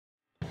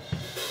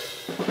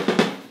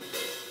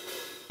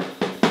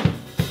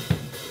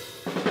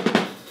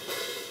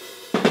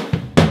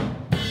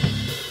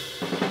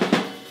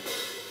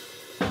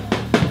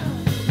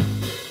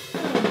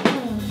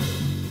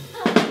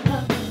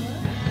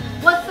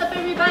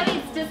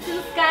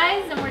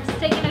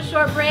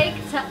short break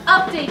to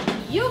update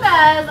you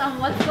guys on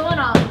what's going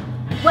on.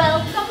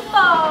 Welcome,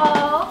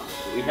 fall!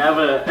 We have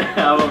a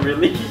album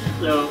release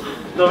show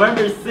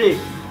November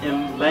 6th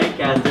in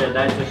Lancaster at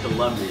Knights of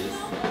Columbus.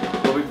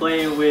 We'll be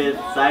playing with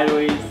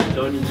Sideways,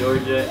 Tony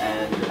Georgia,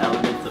 and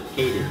elements of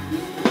Kadence.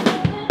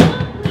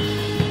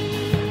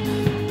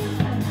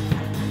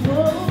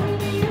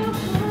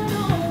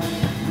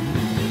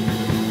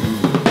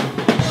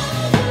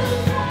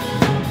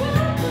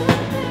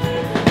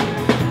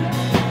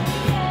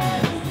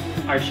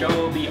 Our show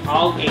will be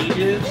all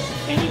ages.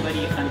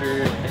 Anybody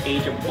under the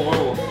age of 4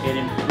 will get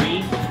in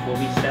free. We'll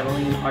be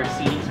selling our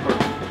CDs for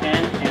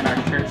 10 and our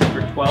shirts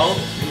for 12.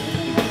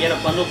 You can get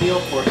a bundle deal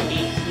for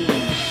 18,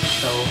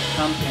 so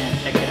come and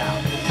check it out.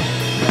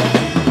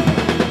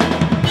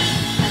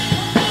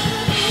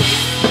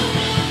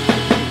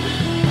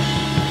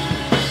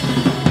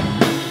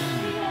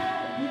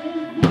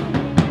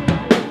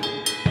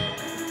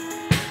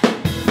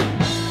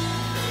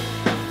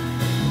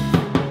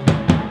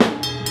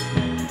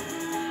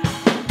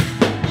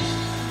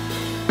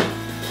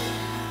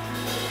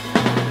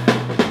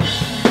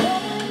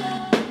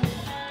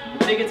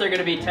 Tickets are going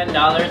to be $10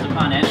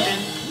 upon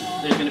entrance.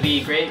 There's going to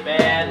be great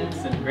bands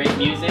and great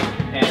music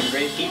and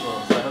great people,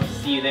 so I hope to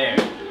see you there.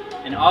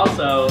 And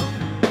also,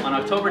 on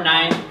October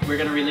 9th, we're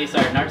going to release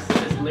our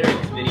Narcissist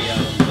Lyrics video,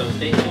 so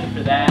stay tuned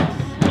for that,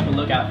 keep a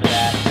lookout for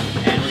that.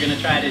 And we're going to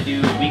try to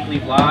do weekly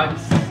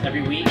vlogs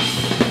every week,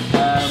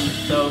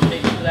 so stay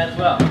tuned for that as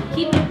well.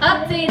 Keep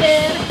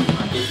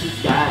updated! This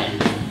is guys.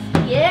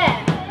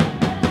 Yeah!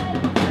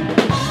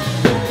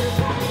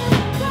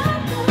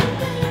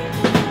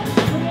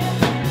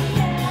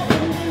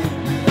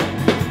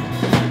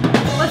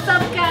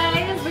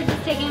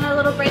 Taking a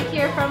little break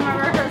here from our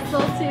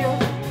rehearsal to...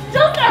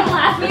 Don't start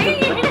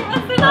laughing!